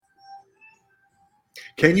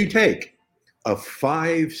Can you take a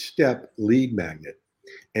 5-step lead magnet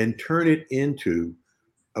and turn it into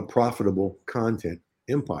a profitable content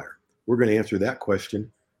empire? We're going to answer that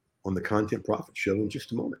question on the Content Profit Show in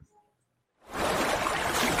just a moment.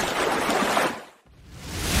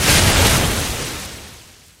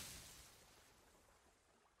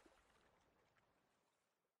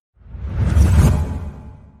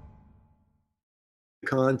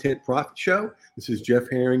 Content Profit Show. This is Jeff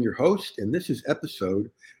Herring, your host, and this is episode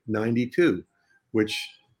 92, which,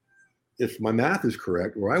 if my math is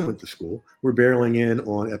correct, where I went to school, we're barreling in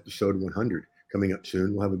on episode 100 coming up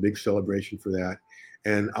soon. We'll have a big celebration for that.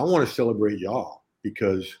 And I want to celebrate y'all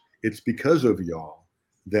because it's because of y'all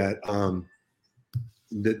that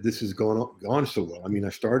that this has gone so well. I mean, I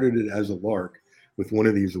started it as a lark with one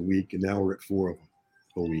of these a week, and now we're at 4 of them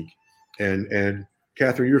a week. And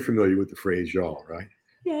Catherine, you're familiar with the phrase y'all, right?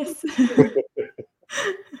 Yes.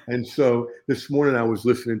 And so this morning I was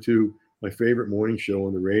listening to my favorite morning show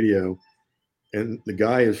on the radio, and the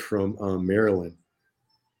guy is from Maryland,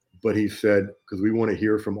 but he said, because we want to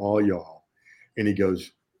hear from all y'all. And he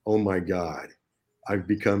goes, oh my God, I've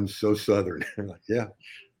become so Southern. I'm like, yeah.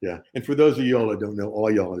 And for those of y'all that don't know,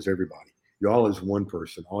 all y'all is everybody. Y'all is one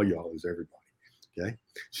person. All y'all is everybody. Okay.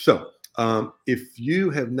 So if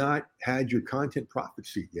you have not had your content profit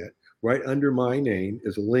seat yet, right under my name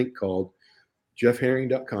is a link called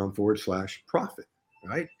jeffherring.com/profit,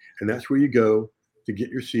 right? And that's where you go to get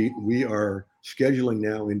your seat. We are scheduling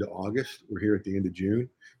now into August. We're here at the end of June.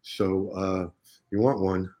 So if you want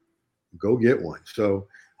one, go get one. So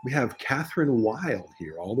we have Catherine Wild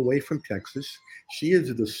here, all the way from Texas. She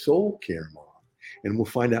is the Soul Care Mom, and we'll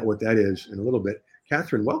find out what that is in a little bit.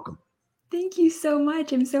 Catherine, welcome. Thank you so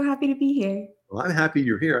much. I'm so happy to be here. Well, I'm happy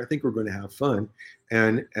you're here. I think we're going to have fun.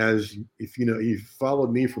 And as if you know, you've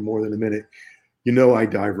followed me for more than a minute, you know I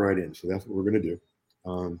dive right in. So that's what we're going to do.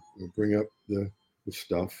 We'll bring up the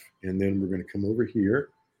stuff, and then we're going to come over here,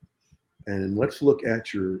 and let's look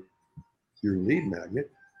at your lead magnet.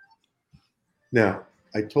 Now,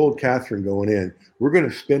 I told Catherine going in, we're going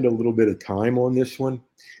to spend a little bit of time on this one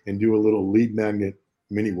and do a little lead magnet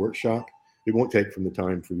mini workshop. It won't take from the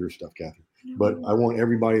time for your stuff, Catherine. No. But I want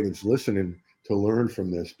everybody that's listening to learn from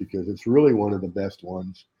this because it's really one of the best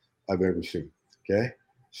ones I've ever seen. Okay.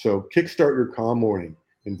 So kickstart your calm morning.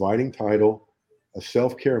 Inviting title, a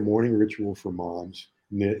self-care morning ritual for moms,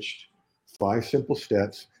 niched, 5 simple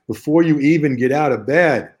steps before you even get out of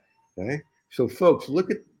bed. Okay. So folks, look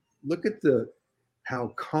at how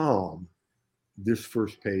calm this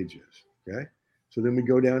first page is. Okay. So then we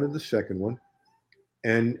go down to the second one,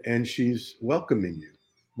 and she's welcoming you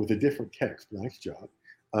with a different text. Nice job.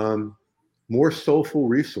 More soulful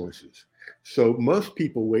resources. So most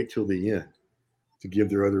people wait till the end to give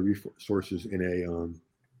their other resources in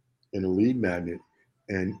a lead magnet.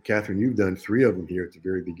 And Catherine, you've done 3 of them here at the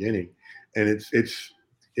very beginning, and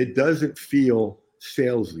it doesn't feel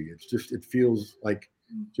salesy. It feels like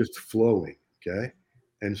just flowing. Okay.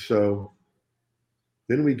 And so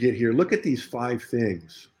then we get here. Look at these 5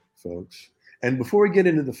 things, folks. And before we get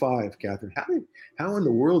into the 5, Catherine, how in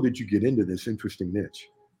the world did you get into this interesting niche?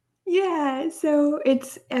 Yeah. So it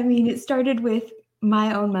started with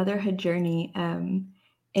my own motherhood journey, and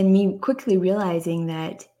me quickly realizing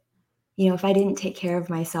that, if I didn't take care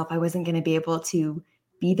of myself, I wasn't going to be able to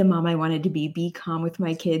be the mom I wanted to be calm with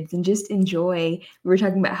my kids, and just enjoy. We were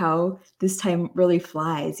talking about how this time really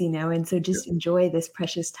flies, and so just enjoy this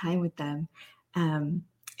precious time with them. And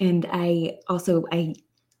I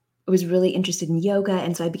was really interested in yoga,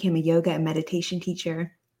 and so I became a yoga and meditation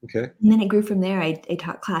teacher. Okay. And then it grew from there. I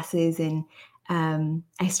taught classes, and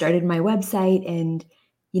I started my website, and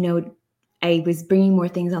I was bringing more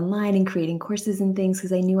things online and creating courses and things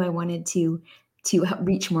because I knew I wanted to help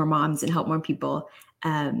reach more moms and help more people.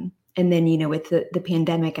 And then, with the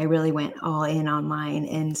pandemic, I really went all in online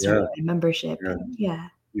and started my membership. Yeah. And, yeah.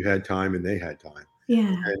 You had time and they had time.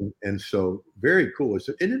 Yeah. And so very cool.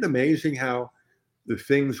 Isn't it amazing how the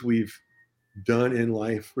things we've done in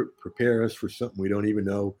life prepare us for something we don't even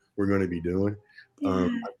know we're going to be doing? Yeah.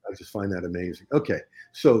 I just find that amazing. Okay.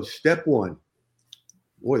 So step 1,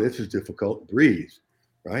 boy, this is difficult. Breathe,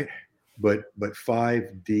 right? But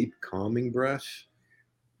 5 deep calming breaths.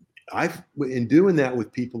 In doing that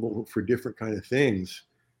with people for different kind of things,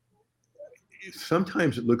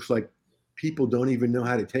 sometimes it looks like people don't even know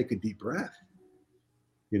how to take a deep breath.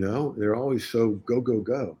 They're always so go, go,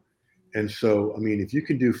 go. And so, I mean, if you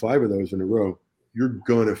can do 5 of those in a row, you're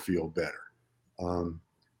going to feel better.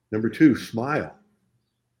 Number 2, smile.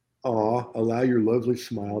 Allow your lovely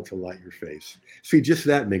smile to light your face. See, just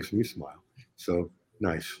that makes me smile. So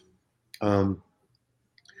nice.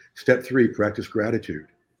 Step 3, practice gratitude.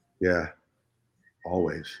 Yeah,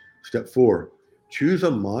 always. Step 4, choose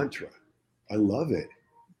a mantra. I love it.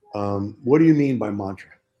 What do you mean by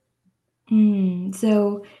mantra?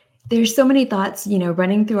 So there's so many thoughts,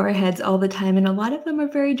 running through our heads all the time, and a lot of them are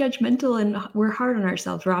very judgmental, and we're hard on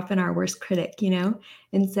ourselves. We're often our worst critic.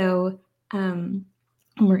 And so um,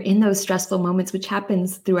 when we're in those stressful moments, which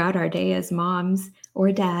happens throughout our day as moms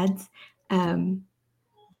or dads. Um,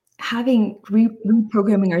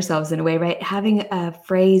 reprogramming ourselves in a way, right? Having a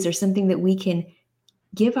phrase or something that we can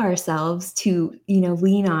give ourselves to,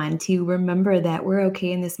 lean on, to remember that we're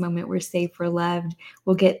okay in this moment, we're safe, we're loved,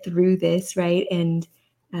 we'll get through this, right? And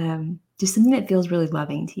just something that feels really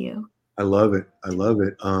loving to you. I love it. I love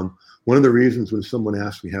it. One of the reasons when someone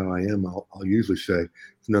asks me how I am, I'll usually say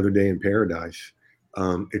it's another day in paradise.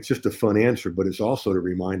 It's just a fun answer, but it's also to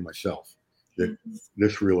remind myself that Yes.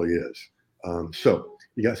 this really is. So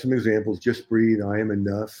you got some examples. Just breathe. I am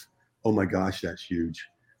enough. Oh my gosh, that's huge.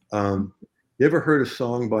 You ever heard a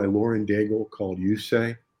song by Lauren Daigle called "You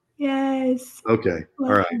Say"? Yes. Okay.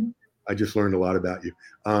 All right. Wow. I just learned a lot about you.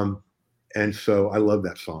 And so I love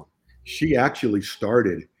that song. She actually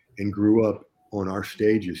started and grew up on our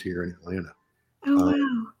stages here in Atlanta, Oh, uh,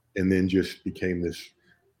 wow. and then just became this.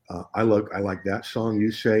 I like that song.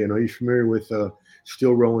 You say, and are you familiar with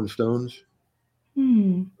 "Still Rolling Stones"?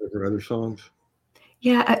 Hmm. Or her other songs?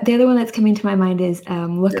 Yeah, the other one that's coming to my mind is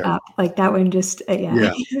Look Yeah, Up. Like that one just, yeah.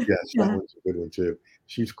 yeah, yes, that Yeah. one's a good one too.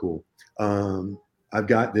 She's cool. Um, I've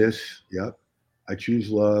got this. Yep. I choose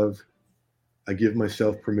love. I give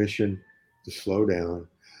myself permission to slow down.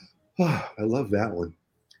 I love that one.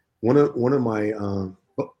 One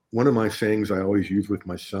of my sayings I always use with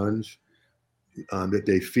my sons, that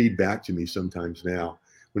they feed back to me sometimes now.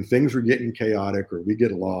 When things are getting chaotic or we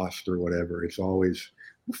get lost or whatever, it's always,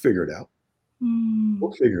 we'll figure it out.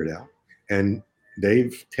 We'll Mm. figure it out. And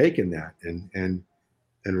they've taken that and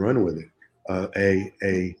run with it.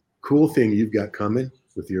 A cool thing you've got coming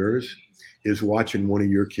with yours is watching one of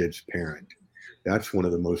your kids parent. That's one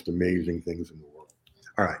of the most amazing things in the world.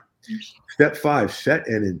 All right. Step 5, set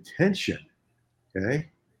an intention. Okay.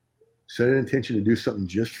 Set an intention to do something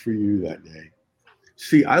just for you that day.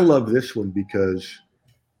 See, I love this one because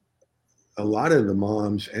a lot of the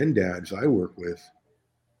moms and dads I work with,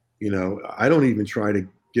 I don't even try to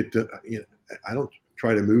get to, I don't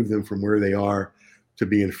try to move them from where they are to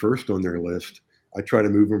being first on their list. I try to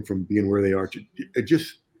move them from being where they are to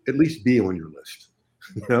just at least be on your list,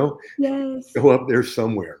 you know, Yes. go up there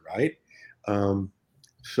somewhere, right? Um,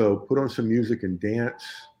 so put on some music and dance,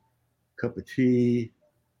 cup of tea,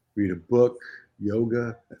 read a book,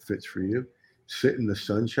 yoga that fits for you, sit in the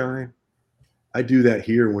sunshine. I do that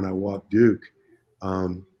here when I walk Duke.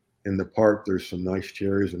 Um, in the park, there's some nice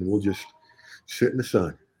chairs, and we'll just sit in the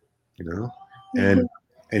sun, you know. Yeah.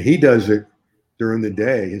 And he does it during the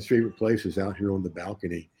day. His favorite place is out here on the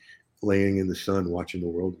balcony, laying in the sun, watching the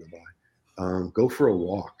world go by. Go for a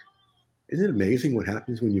walk. Isn't it amazing what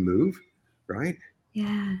happens when you move, right?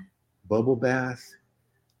 Yeah. Bubble bath.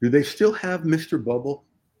 Do they still have Mr. Bubble?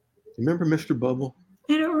 Remember Mr. Bubble?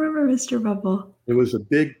 I don't remember Mr. Bubble. It was a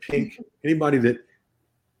big pink. Anybody that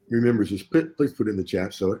remembers this, please put it in the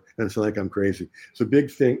chat so it doesn't sound like I'm crazy. It's a big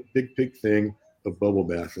thing of bubble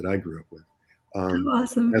bath that I grew up with. Oh, Um,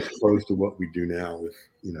 awesome. as opposed to what we do now with,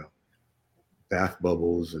 bath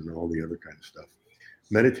bubbles and all the other kind of stuff.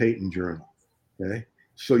 Meditate and journal. Okay.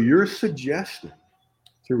 So you're suggesting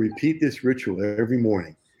to repeat this ritual every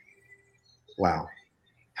morning. Wow.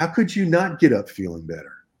 How could you not get up feeling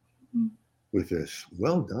better Mm. with this?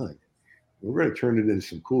 Well done. We're going to turn it into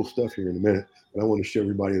some cool stuff here in a minute, but I want to show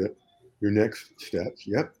everybody that your next steps.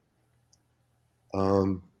 Yep.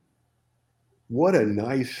 Um, what a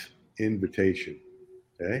nice invitation.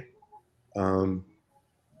 Okay. Um,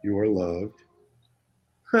 you are loved.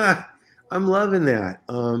 I'm loving that.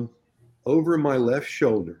 Over my left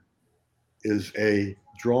shoulder is a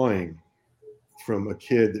drawing from a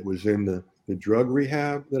kid that was in the drug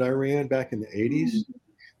rehab that I ran back in the 80s.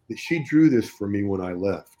 That she drew this for me when I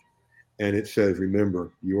left. And it says,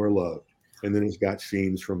 remember, you are loved. And then it's got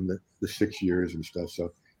scenes from the 6 years and stuff.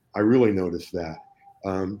 So I really noticed that.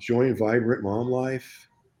 Join Vibrant Mom Life.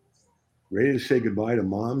 Ready to say goodbye to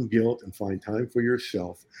mom guilt and find time for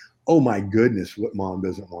yourself. Oh my goodness, what mom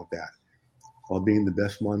doesn't want that? While being the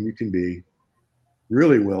best mom you can be.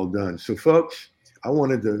 Really well done. So, folks, I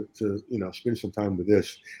wanted to spend some time with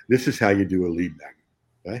this. This is how you do a lead magnet.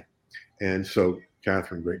 Okay. And so,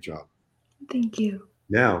 Catherine, great job. Thank you.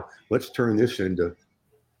 Now, let's turn this into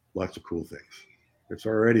lots of cool things. It's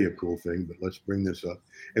already a cool thing, but let's bring this up.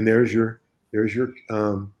 And there's your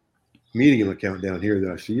meeting account down here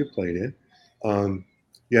that I see you played in. Um,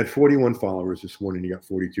 You had 41 followers this morning. You got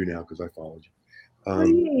 42 now because I followed you. Oh,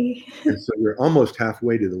 yay. And so you're almost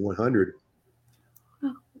halfway to the 100.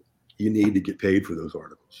 Oh. You need to get paid for those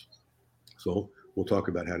articles. So we'll talk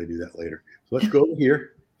about how to do that later. So let's go over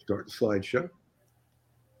here, start the slideshow.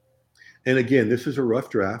 And again, this is a rough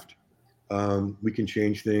draft. We can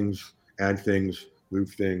change things, add things, move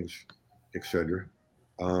things, etc.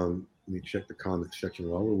 Let me check the comment section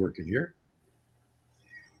while we're working here.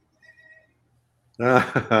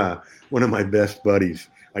 One of my best buddies.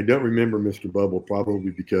 I don't remember Mr. Bubble,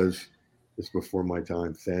 probably because it's before my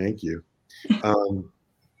time. Thank you.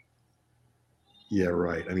 Yeah,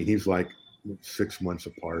 right. I mean, he's like 6 months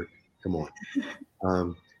apart. Come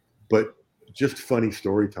on. But just funny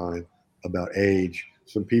story time about age.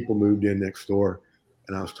 Some people moved in next door,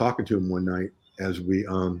 and I was talking to him one night as we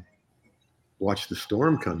watched the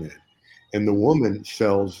storm come in. And the woman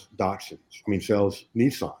sells sells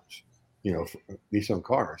Nissans, Nissan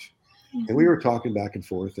cars. Mm-hmm. And we were talking back and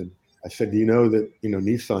forth, and I said, do you know that,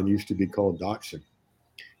 Nissan used to be called Datsun?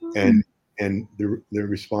 Mm-hmm. And the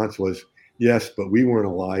response was, yes, but we weren't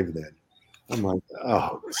alive then. I'm like,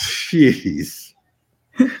 oh, jeez.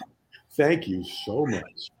 Thank you so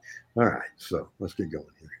much. All right, so let's get going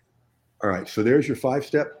here. All right, so there's your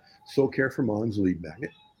 5-step Soul Care for Moms lead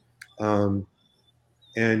magnet.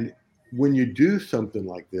 And when you do something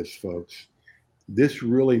like this, folks, this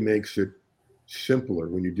really makes it simpler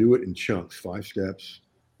when you do it in chunks, 5 steps,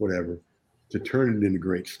 whatever, to turn it into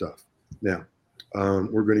great stuff. Now,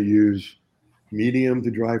 we're going to use Medium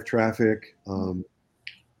to drive traffic,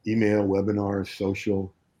 email, webinars,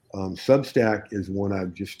 social. Substack is one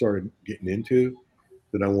I've just started getting into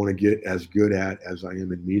that I want to get as good at as I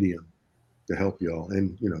am in Medium to help y'all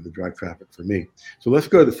and, the drive traffic for me. So let's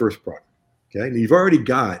go to the first product. Okay. And you've already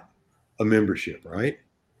got a membership, right?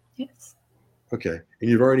 Yes. Okay. And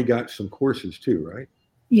you've already got some courses too, right?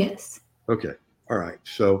 Yes. Okay. All right.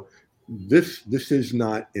 So this is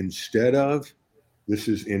not instead of, this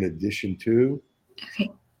is in addition to,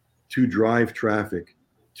 okay, to drive traffic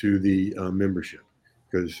to the membership,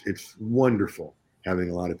 because it's wonderful having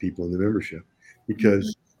a lot of people in the membership.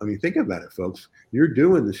 Because I mean, think about it, folks. You're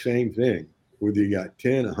doing the same thing whether you got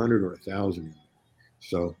 10, 100, or 1,000.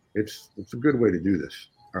 So it's a good way to do this.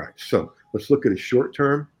 All right. So let's look at a short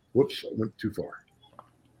term. Whoops, I went too far,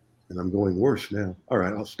 and I'm going worse now. All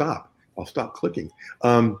right, I'll stop. I'll stop clicking.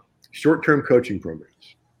 Short-term coaching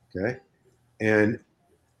programs. Okay, and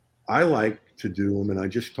I like to do them, and I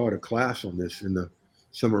just taught a class on this in the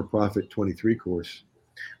Summer Profit 23 course,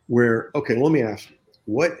 where, okay, let me ask you,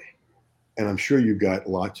 what, and I'm sure you've got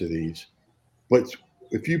lots of these, but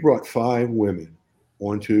if you brought 5 women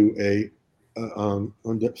onto on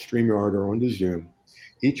StreamYard or onto Zoom,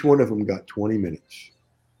 each one of them got 20 minutes.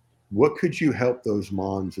 What could you help those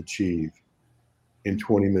moms achieve in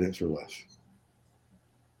 20 minutes or less?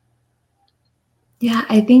 Yeah,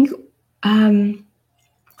 I think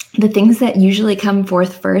the things that usually come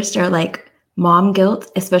forth first are like mom guilt,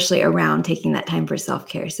 especially around taking that time for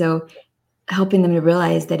self-care. So helping them to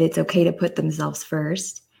realize that it's okay to put themselves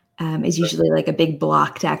first is usually like a big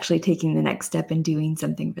block to actually taking the next step and doing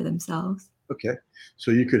something for themselves. Okay.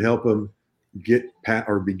 So you could help them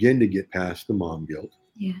begin to get past the mom guilt.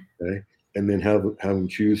 Yeah. Okay. And then have them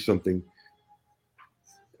choose something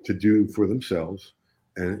to do for themselves,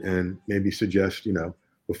 and maybe suggest,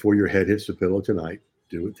 before your head hits the pillow tonight,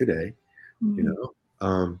 do it today.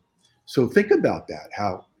 Mm-hmm. So think about that,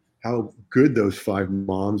 how good those 5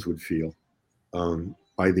 moms would feel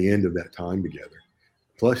by the end of that time together.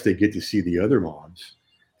 Plus they get to see the other moms.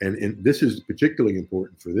 And this is particularly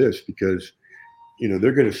important for this because,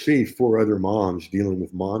 they're going to see 4 other moms dealing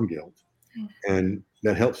with mom guilt. And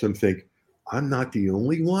that helps them think, I'm not the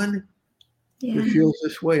only one who feels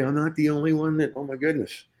this way. I'm not the only one that, oh my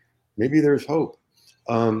goodness, maybe there's hope.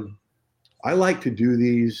 I like to do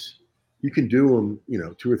these. You can do them,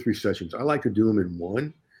 2 or 3 sessions. I like to do them in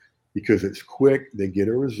one because it's quick. They get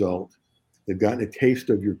a result. They've gotten a taste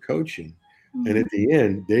of your coaching. Mm-hmm. And at the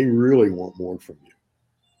end, they really want more from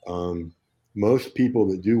you. Most people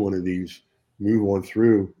that do one of these move on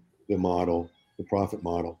through the model, the profit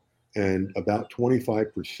model, and about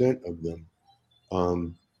 25% of them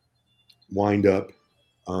wind up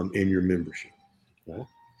in your membership.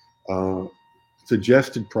 Okay?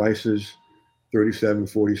 Suggested prices,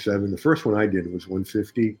 $37.47. The first one I did was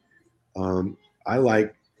 $150. I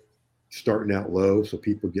like starting out low so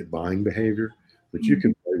people get buying behavior, but you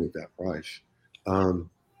can play with that price.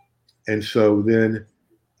 And so then,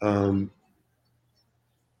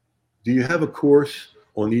 do you have a course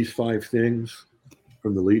on these 5 things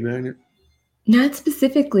from the lead magnet? Not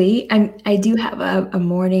specifically. I do have a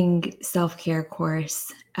morning self-care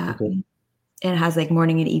course Okay. And it has like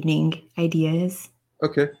morning and evening ideas.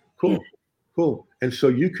 Okay. Yeah. Cool. Cool. And so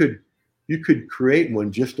you could create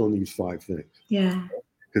one just on these 5 things Yeah.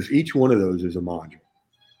 because each one of those is a module.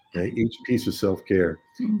 Okay. Each piece of self care,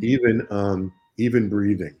 Mhm. even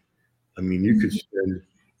breathing. I mean, you could spend,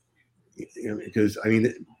 because I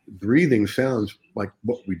mean, breathing sounds like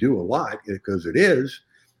what we do a lot because it is,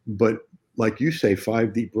 but like you say,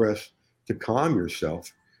 5 deep breaths to calm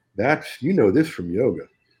yourself. That's, this from yoga.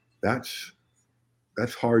 That's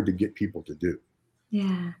that's hard to get people to do.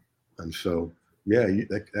 Yeah. And so, yeah,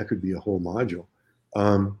 that could be a whole module.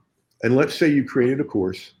 Um, and let's say you created a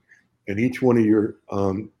course, and each one of your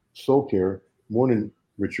soul care morning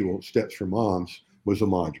ritual steps for moms was a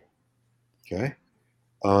module. Okay,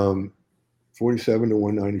 um, 47 to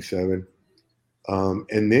 197,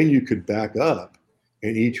 and then you could back up,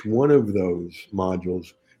 and each one of those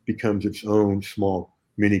modules becomes its own small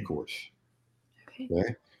mini course. Okay.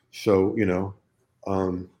 Okay, so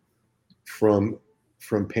um, from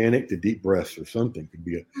panic to deep breaths or something could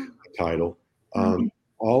be a title. Mhm.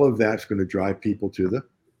 All of that's going to drive people to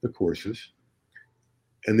the courses,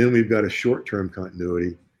 and then we've got a short term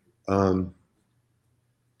continuity, um,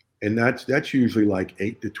 and that's usually like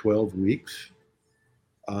 8 to 12 weeks,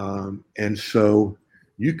 and so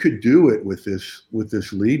you could do it with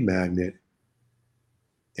this lead magnet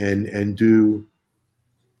and do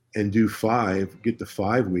get the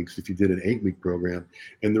 5 weeks if you did an 8 week program,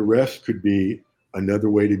 and the rest could be another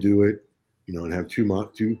way to do it, and have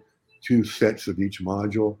two sets of each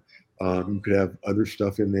module. You could have other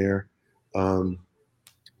stuff in there. Um,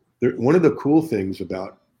 One of the cool things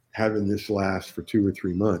about having this last for 2 or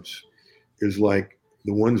 3 months is like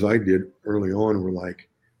the ones I did early on were like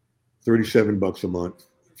 $37 a month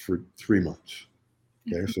for 3 months.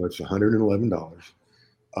 Okay, so it's $111.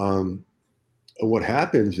 Um, and what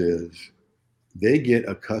happens is they get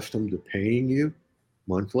accustomed to paying you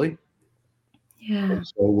monthly. Yeah. And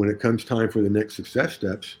so when it comes time for the next success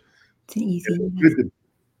steps, It's an easy. it's good to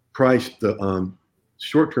price the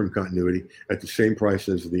short-term continuity at the same price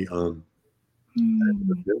as the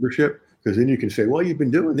Mm. membership, because then you can say, well, you've been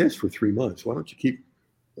doing this for 3 months. Why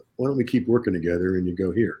don't we keep working together? And you go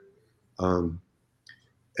here. Um,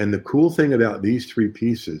 and the cool thing about these three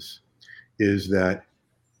pieces is that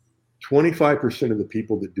 25% of the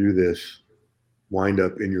people that do this wind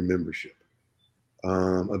up in your membership.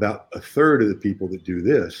 About a third of the people that do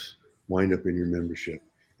this wind up in your membership,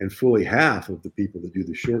 and fully half of the people that do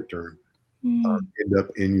the short term Mm. end up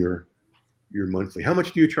in your monthly. How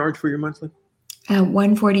much do you charge for your monthly?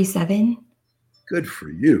 147. Good for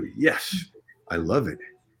you. Yes, I love it.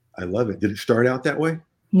 I love it. Did it start out that way?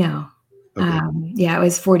 No. Okay. Yeah, it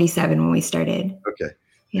was 47 when we started. Okay.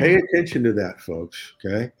 Yeah. Pay attention to that, folks.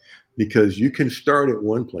 Okay, because you can start at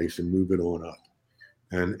one place and move it on up.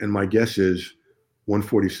 And my guess is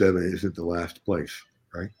 147 isn't the last place,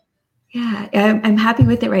 right? Yeah, I'm happy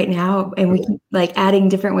with it right now, and we keep like adding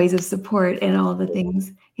different ways of support and all the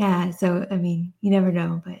things. Yeah, so I mean, you never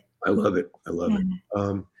know, but I love it. I love yeah.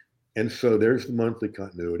 it. And so there's the monthly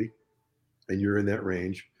continuity, and you're in that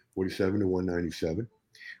range, 47 to 197.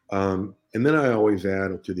 And then I always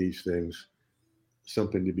add to these things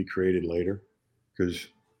something to be created later, because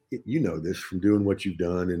you know this from doing what you've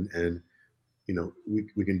done, and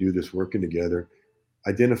we can do this working together.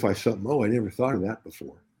 Identify something. Oh, I never thought of that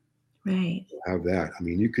before. Right. Have that. I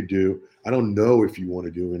mean, you could do. I don't know if you want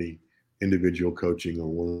to do any individual coaching or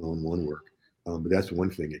one-on-one work, but that's one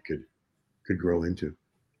thing it could grow into.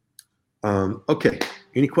 Okay.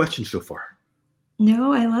 Any questions so far?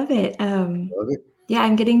 No, I love it. Love it. Yeah,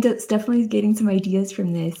 definitely getting some ideas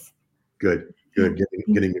from this. Good. Yeah. Good.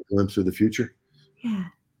 Getting a glimpse of the future. Yeah.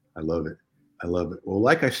 I love it. I love it. Well,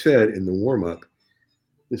 like I said in the warm up,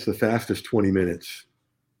 it's the fastest 20 minutes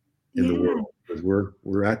in the Yeah. world because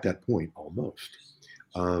we're at that point almost.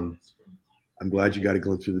 Um, I'm glad you got a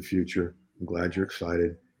glimpse of the future. I'm glad you're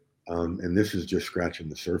excited. And this is just scratching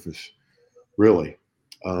the surface, really.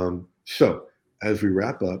 So as we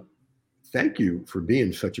wrap up, thank you for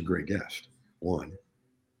being such a great guest, one.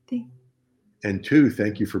 Thank, And two,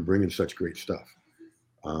 thank you for bringing such great stuff.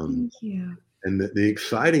 Um, thank you. and the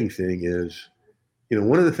exciting thing is,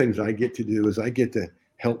 one of the things I get to do is I get to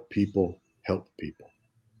help people help people.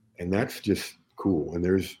 And that's just cool. And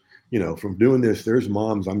there's, from doing this, there's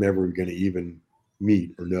moms I'm never going to even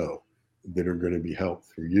meet or know that are going to be helped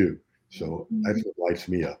through you. So that's what lights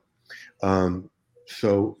me up.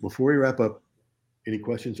 So before we wrap up, any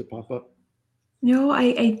questions that pop up? No,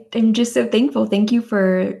 I'm just so thankful. Thank you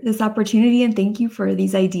for this opportunity and thank you for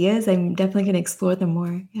these ideas. I'm definitely going to explore them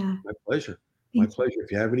more. Yeah. My pleasure. My Thank you. pleasure.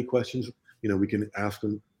 If you have any questions, we can ask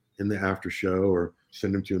them in the after show or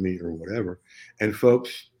send them to me or whatever. And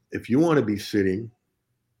folks, if you want to be sitting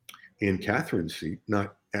in Catherine's seat,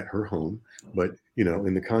 not at her home, but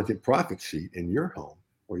in the content profit seat in your home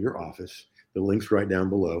or your office, the link's right down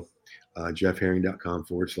below,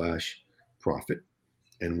 jeffherring.com/profit,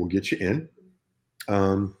 and we'll get you in.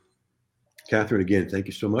 Catherine, again, thank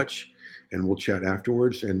you so much, and we'll chat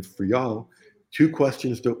afterwards. And for y'all, 2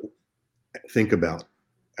 questions to think about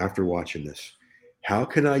after watching this. How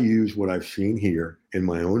can I use what I've seen here in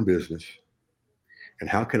my own business? And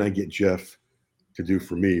how can I get Jeff to do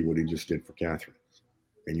for me what he just did for Catherine?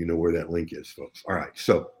 And you know where that link is, folks. All right.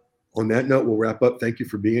 So on that note, we'll wrap up. Thank you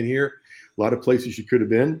for being here. A lot of places you could have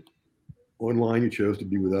been. Online, you chose to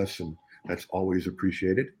be with us, and that's always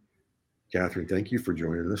appreciated. Catherine, thank you for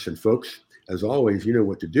joining us. And folks, as always, you know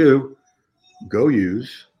what to do. Go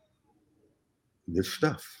use this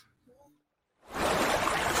stuff.